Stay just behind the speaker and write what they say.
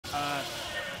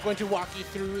Going to walk you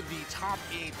through the top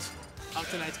 8 of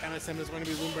tonight's MSM is going to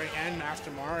be Lumbre and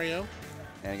Mastamario.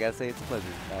 And I gotta say, it's a pleasure.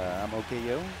 I'm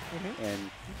OKO, and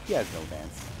he has no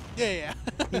dance. Yeah.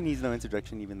 He needs no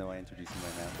introduction, even though I introduced him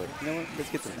right now. But you know what?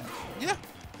 Let's get to the match. Yeah.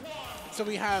 So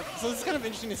we have. So this is kind of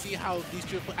interesting to see how these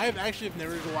two play. I have actually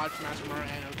never watched Mastamario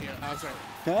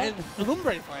and and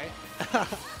Lumbre play,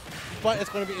 but it's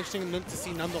going to be interesting to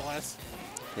see nonetheless.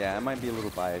 Yeah, I might be a little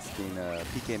biased being a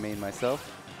PK main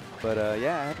myself, but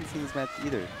yeah, I haven't seen this match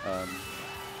either.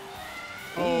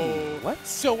 What?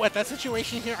 So at that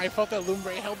situation here, I felt that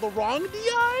Lumbre held the wrong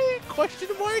DI? Question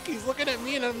mark. He's looking at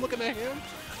me and I'm looking at him.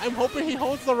 I'm hoping he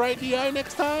holds the right DI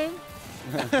next time.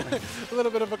 A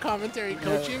little bit of a commentary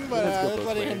coaching, but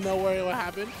letting him know what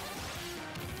happened.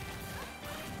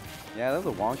 Yeah, that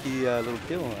was a wonky little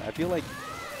kill. I feel like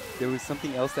there was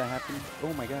something else that happened.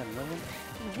 Oh my god, no.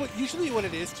 Usually what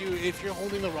it is, too, if you're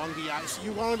holding the wrong DI, so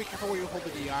you want to be careful where you hold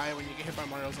the DI when you get hit by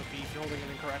Mario's OP. If you're holding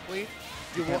it incorrectly,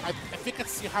 you will. I think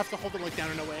you have to hold it like down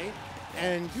and away,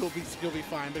 and you'll be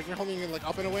fine. But if you're holding it like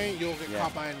up and away, you'll get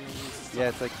caught by it and you'll lose. Yeah,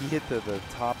 it's like he hit the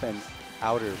top and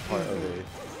outer part of it.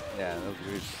 Yeah, that was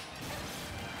weird.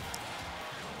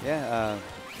 Yeah,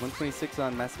 126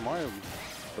 on Mastamario,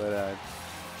 but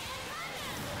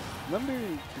Lumbre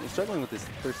struggling with this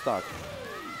first stock.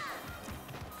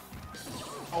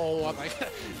 Oh,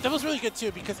 that was really good too,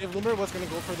 because if Lumbre was going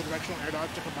to go for the directional air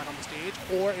dodge to come back on the stage,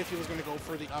 or if he was going to go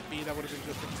for the up B, that would have been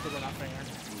good for just the run up air.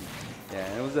 Yeah,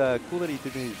 and it was cool that he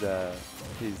did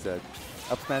his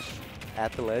up smash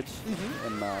at the ledge,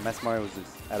 and Mastamario was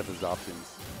just out of his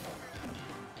options.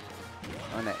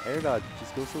 On that air dodge,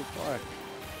 just goes so far.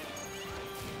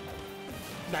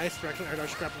 Nice directional air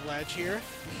dodge to grab the ledge here.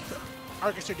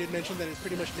 Arcaster did mention that it's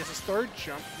pretty much Ness's third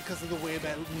jump because of the way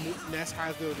that Ness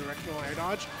has the directional air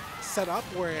dodge set up,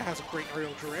 where it has a great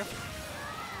aerial drift.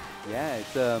 Yeah,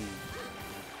 it's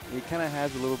it kind of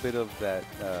has a little bit of that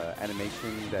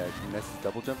animation that Ness's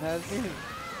double jump has.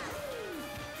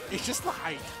 It's just the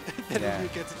height that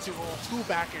it gets it to. Two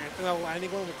back air, and the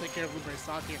landing one will take care of Lumbre's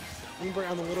stock here. Lumbre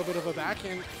on a little bit of a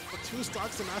backhand, but 2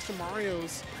 stocks to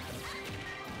Mastamario's.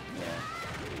 Yeah.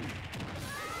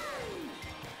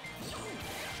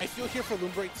 I feel here for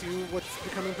Lumbre too, what's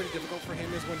becoming pretty difficult for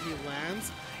him is when he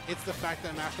lands, it's the fact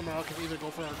that Mastamario can either go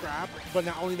for a grab, but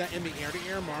not only that, in the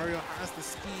air-to-air, Mario has the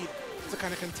speed to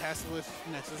kind of contest with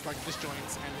Ness's like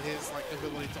disjoints and his like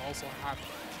ability to also have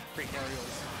great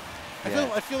aerials.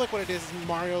 I feel like what it is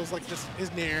Mario's like just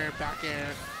his nair, back air,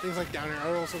 things like down air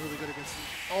are also really good against him.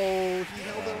 Oh, he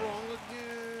held it wrong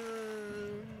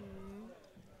again.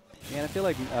 Yeah, and I feel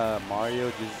like Mario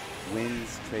just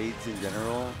wins trades in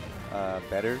general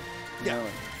better. You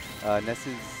know,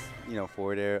 Ness's,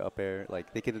 forward air, up air,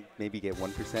 like they could maybe get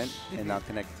 1% and not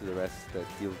connect to the rest that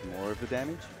deals more of the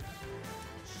damage.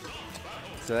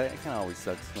 So that kind of always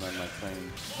sucks when I'm like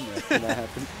playing, when that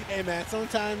happens. Hey man,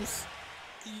 sometimes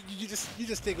you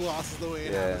just take losses the way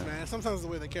it happens, man. Sometimes the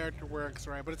way the character works,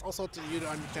 right? But it's also up to you to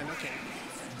understand, okay,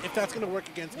 if that's going to work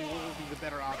against me, what would be the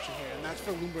better option here? And that's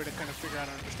for Lumbre to kind of figure out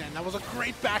and understand. That was a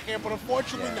great back air, but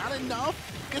unfortunately not enough.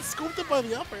 Gets scooped up by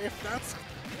the up air. If that's...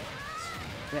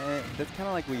 Yeah, that's kind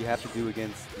of like what you have to do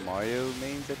against Mario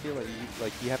mains, I feel like.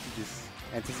 You have to just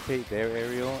anticipate their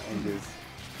aerial and just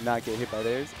not get hit by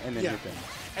theirs and then hit them.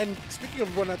 And speaking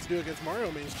of what not to do against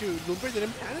Mario mains too, Lumbre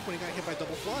didn't panic when he got hit by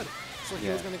double flood. So he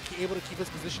was going to be able to keep his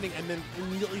positioning and then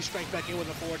immediately strike back in with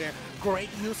a forward air. Great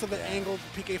use of the angled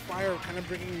PK fire, kind of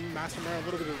bringing Mastamario a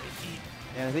little bit of heat.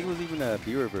 And I think it was even a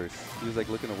B reverse. He was like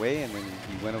looking away and then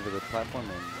he went over the platform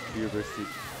and B reversed it.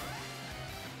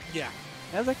 Yeah.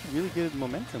 That was actually really good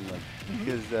momentum, like,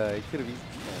 because it could have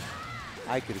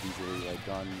I could have easily like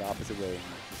gone the opposite way.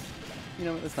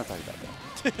 Let's not talk about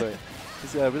that. But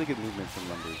it's a really good movement from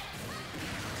Lumbre.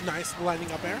 Nice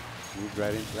lining up air. Moved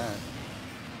right into that.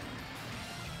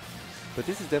 But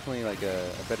this is definitely like a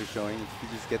better showing. If you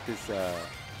just get this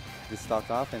this stock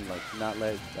off and like not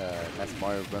let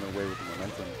Mastamario run away with the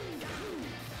momentum.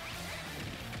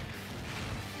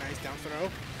 Nice down throw.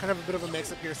 Kind of a bit of a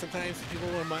mix-up here. Sometimes people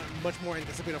will much more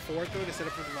anticipate a forward throw to set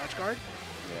up for the latch guard.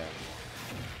 Yeah.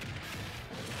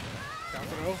 Down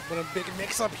throw. But a big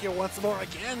mix-up here once more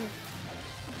again.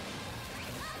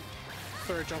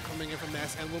 Third jump coming in from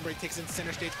Ness, and Lumbre takes in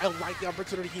center stage. I like the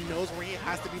opportunity. He knows where he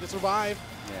has to be to survive.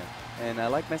 Yeah, and I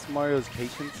like Mastamario's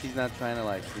patience. He's not trying to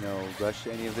like, rush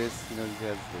any of this. He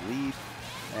has the lead,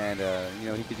 and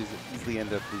he could just easily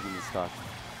end up losing the stock.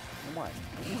 And why?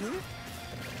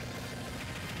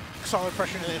 Solid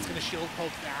pressure, and it's going to shield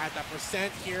poke that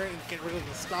percent here and get rid of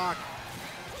the stock.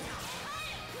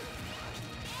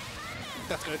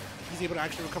 That's good. He's able to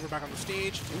actually recover back on the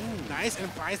stage. Ooh, nice,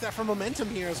 and buys that for momentum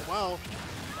here as well.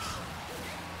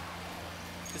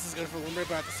 This is good for Lumbre,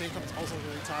 but at the same time, it's also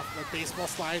really tough. The baseball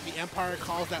slide, the Empire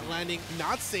calls that landing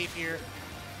not safe here.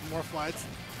 More floods.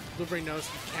 Lumbre knows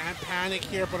he can't panic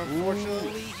here, but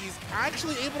unfortunately, he's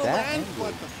actually able to land,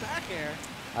 but the back air.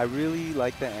 I really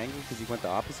like that angle because he went the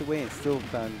opposite way and still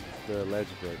found the ledge,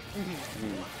 but I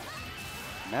mean,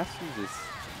 Master just,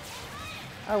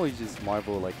 I always just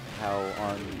marvel like how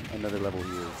on another level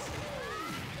he is.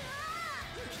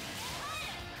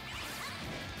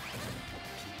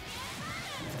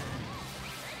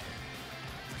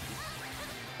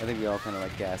 I think we all kind of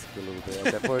like gasped a little bit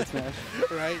at that forward smash.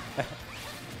 Right.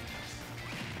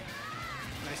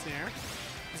 Nice nair.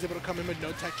 He's able to come in with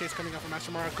no tech chase coming up from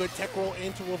Mastamario. Good tech roll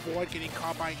in to avoid getting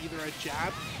caught by either a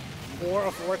jab or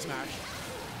a forward smash.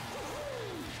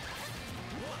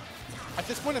 At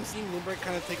this point, I'm seeing Lumbre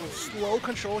kind of take a slow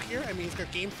control here. I mean, he's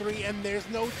got game 3 and there's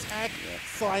no tech. Yeah.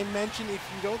 So I mentioned if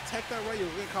you don't tech that right, you'll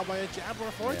get caught by a jab or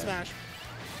a forward smash.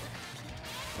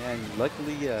 And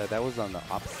luckily, that was on the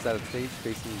opposite side of the stage,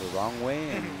 facing the wrong way,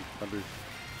 and Lumbre's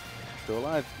still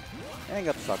alive and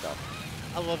got the stock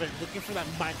off. I love it. Looking for that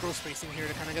micro spacing here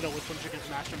to kind of get a whip punch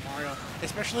against Mastamario,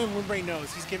 especially when Lumbre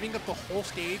knows he's giving up the whole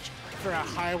stage for a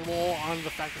high roll on the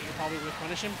fact that he can probably whip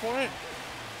punish him for it.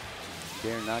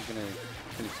 They're not going to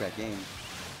finish that game.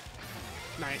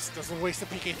 Nice. Doesn't waste the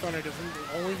PK Thunder.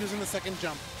 Only using the second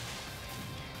jump.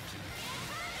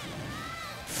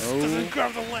 Oh. Doesn't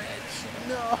grab the ledge.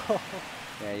 No.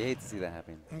 Yeah, you hate to see that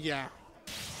happen. Yeah.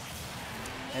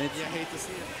 And it's, yeah, I hate to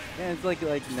see it. Yeah, it's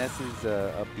like Ness's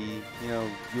up B. You know,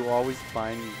 you always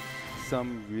find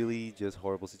some really just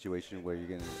horrible situation where you're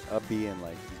going to up B and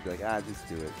like just be like, ah, just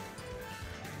do it.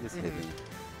 Just hit me.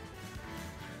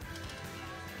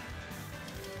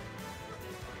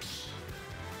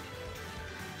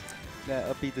 That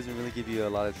up B doesn't really give you a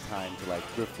lot of time to like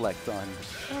reflect on,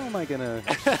 how am I gonna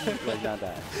like not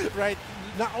die? Right.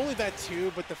 Not only that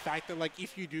too, but the fact that like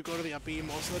if you do go to the up B,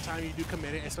 most of the time you do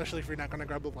commit it, especially if you're not gonna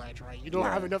grab the ledge, right? You don't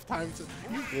have enough time to.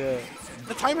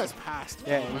 The time has passed.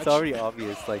 Yeah, and it's already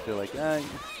obvious. Like they're like, I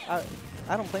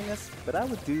don't play this, but I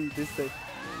would do this, that,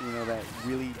 you know, that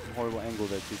really horrible angle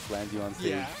that just lands you on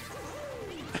stage.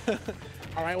 Yeah.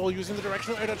 All right, well, using the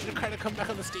directional air dodge to kind of come back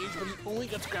on the stage, but he only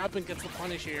gets grabbed and gets the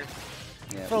punish here.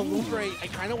 Yeah. For Lumbre, I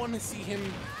kind of want to see him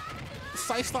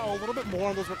side style a little bit more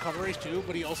on those recoveries too,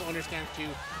 but he also understands too,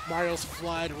 Mario's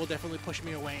flood will definitely push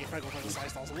me away if I go for the side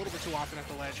styles a little bit too often at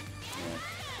the ledge.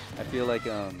 Yeah. I feel like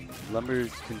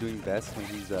Lumbre's been doing best when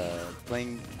he's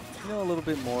playing, you know, a little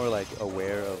bit more like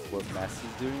aware of what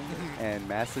Master's doing, and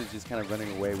Master's just kind of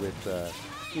running away with,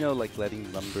 you know, like letting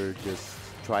Lumbre just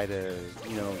try to,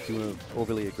 you know, do an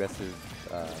overly aggressive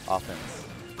offense.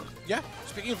 Yeah,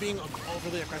 speaking of being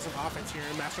overly aggressive offense here,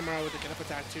 Mastamario with the get-up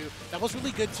attack too. That was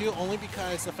really good too, only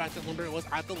because the fact that Lumbre was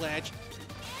at the ledge.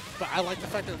 But I like the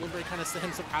fact that Lumbre kind of set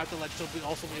himself out the ledge, so he'll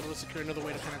also be able to secure another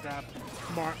way to kind of grab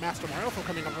Mastamario from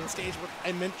coming up on the stage. But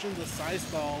I mentioned the side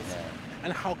stalls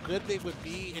and how good they would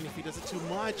be, and if he does it too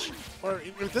much, or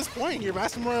at this point, your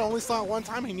Mastamario only saw it one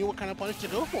time, he knew what kind of punish to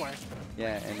go for.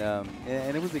 Yeah,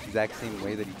 and it was the exact same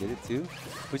way that he did it too,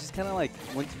 which is kind of like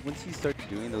once you start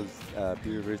doing those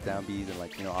B-reverse down Bs and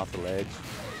like, you know, off the ledge,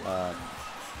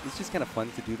 it's just kind of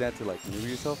fun to do that to like maneuver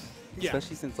yourself. Yeah.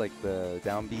 Especially since like the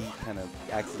down B kind of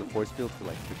acts as a force field for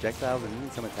like projectiles and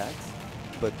even some attacks,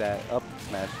 but that up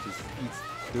smash just eats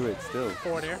through it still.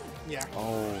 Forward air, yeah.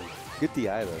 Oh, good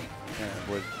DI though.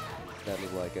 Yeah, that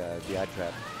was like a DI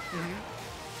trap.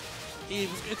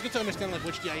 It's good to understand like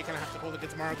which DI you kind of have to hold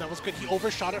against Mario. That was good. He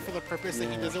overshot it for the purpose that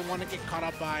he doesn't want to get caught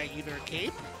up by either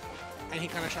cape, and he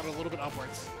kind of shot it a little bit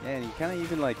upwards. Yeah, and he kind of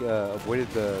even like avoided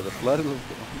the flood a little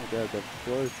bit. Oh my god, the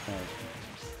floor smash.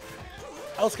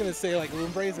 I was going to say, like,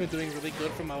 Lumbre has been doing really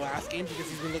good from the last game because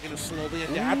he's been looking to slowly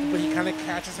adapt, but he kind of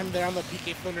catches him there on the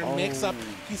PK Thunder mix-up.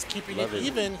 He's keeping it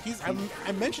even.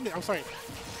 I mentioned it, I'm sorry.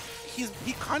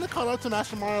 He kind of caught up to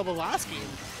Mastamario the last game,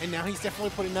 and now he's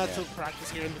definitely putting that to practice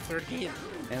here in the third game.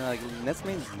 And, like, Ness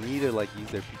mains need to, like,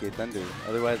 use their PK Thunder.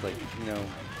 Otherwise, like, you know,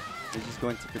 they're just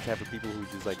going to protect for people who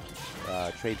just, like,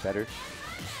 trade better.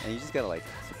 And you just got to, like,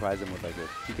 surprise them with, like,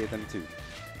 a PK Thunder 2.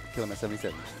 Kill him at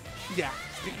 77. Yeah,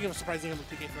 speaking of surprising him with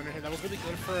PK Thunder here, that was really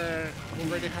good for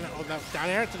Lumbre to kind of, that down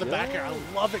air to the back air. I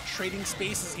love it, trading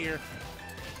spaces here.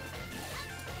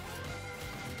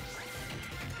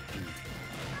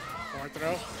 Forward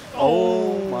throw.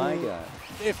 Oh my god.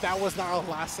 If that was not a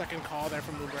last second call there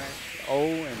from Lumbre. Oh,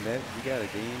 and then we got a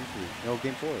game 3. No,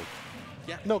 game 4.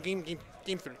 Yeah, no, game 3.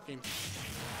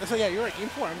 So yeah, you're right, game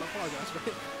 4. I'm not apologizing.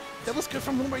 Right? That was good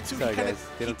from Lumbre too. Sorry guys,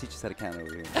 they don't teach us how to count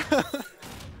over here.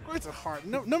 Words are hard.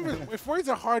 No, numbers. If words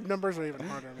are hard, numbers are even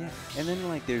harder, man. And then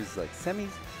like there's like semis.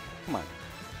 Come on,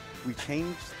 we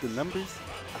changed the numbers.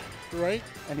 Right?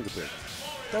 And he would break.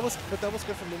 But that was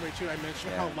good from Lumbre too. I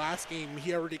mentioned how Yeah. last game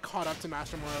he already caught up to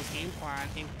Mastamario's game plan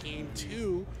in game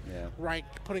 2. Yeah. Right,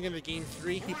 putting into game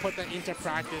 3, he put that into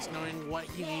practice, knowing what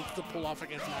he needs to pull off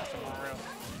against Mastamario.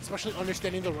 Especially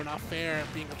understanding the run-off fair,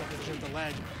 being at the position of the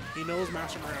ledge. He knows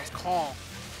Mastamario's call.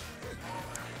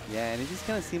 Yeah, and it just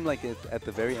kind of seemed like at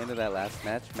the very end of that last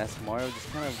match, Mastamario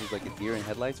just kind of was like a deer in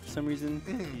headlights for some reason.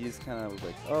 He just kind of was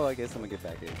like, oh, I guess I'm going to get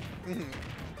back here.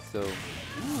 So,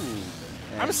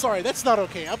 I'm sorry, that's not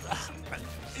okay.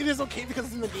 It is okay because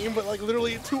it's in the game, but like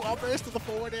literally 2 up airs to the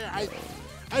forward air.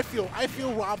 I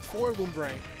feel robbed for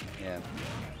Lumbre. Yeah.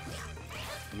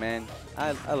 Man,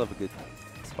 I love a good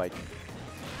spike.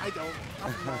 I don't.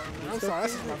 I'm sorry,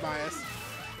 that's just my bias.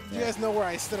 You guys know where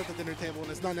I sit at the dinner table,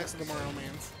 and it's not next to the Mario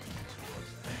Man's.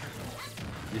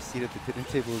 Your seat at the dinner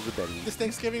table is the bedroom. This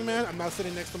Thanksgiving, man, I'm not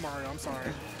sitting next to Mario. I'm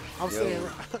sorry.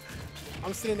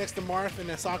 I'm sitting next to Marth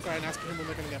and Sakurai and asking him when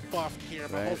they're going to get buffed here.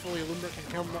 But hopefully Lumbre can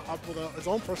come up with his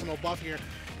own personal buff here.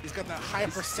 He's got that high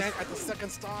percent at the second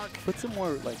stock. Put some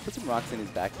rocks in his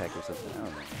backpack or something. I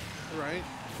don't know. Right.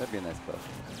 That'd be a nice buff.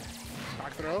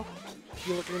 Back throw.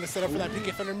 You're looking to set up for that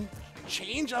PK Thunder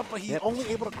change up, but he's only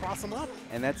able to cross him up.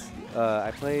 And that's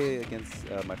I play against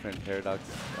my friend Paradox,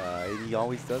 and he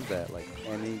always does that. Like,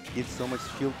 and he gives so much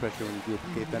shield pressure when you do a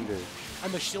PK Thunder.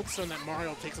 And the shield stone that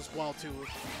Mario takes as well too.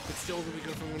 It's still really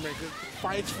good for Lumbre. Good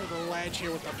fights for the ledge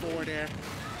here with the forward air.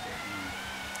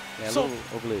 Yeah, so, a little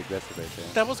overly aggressive right there.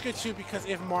 That was good too because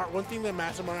if one thing that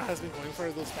Mastamario has been going for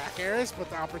are those back airs,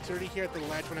 but the opportunity here at the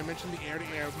ledge, when I mentioned the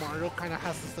air-to-air, Mario kind of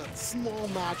has this small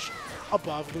notch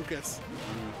above Lucas.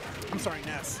 I'm sorry,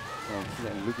 Ness.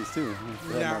 Well, and Lucas too.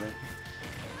 Yeah.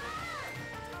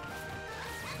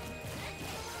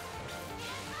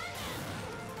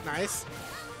 Nice.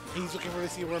 He's looking for to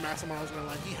see where Mastamario's going to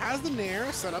land. He has the Nair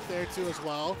set up there too as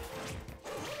well.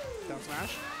 Down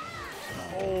smash.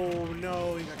 Oh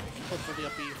no, he got clipped for the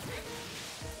up B.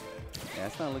 Yeah,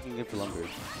 it's not looking good for Lumbre.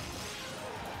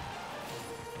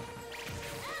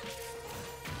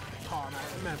 Oh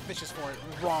man, vicious for it.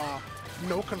 Raw,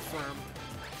 no confirm.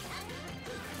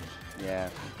 Yeah,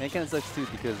 and it kind of sucks too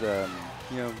because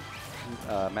you know,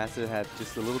 Masta had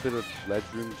just a little bit of ledge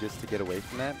room just to get away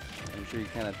from that. I'm sure he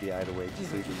kind of DI'd away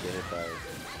just so he didn't get hit by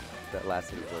that last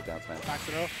hit of down smash. Back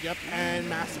throw, yep, and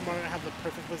Mastamario have the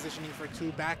perfect positioning for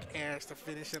 2 back airs to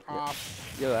finish it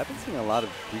off. Yo, I've been seeing a lot of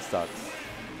restocks.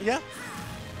 Yeah,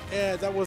 that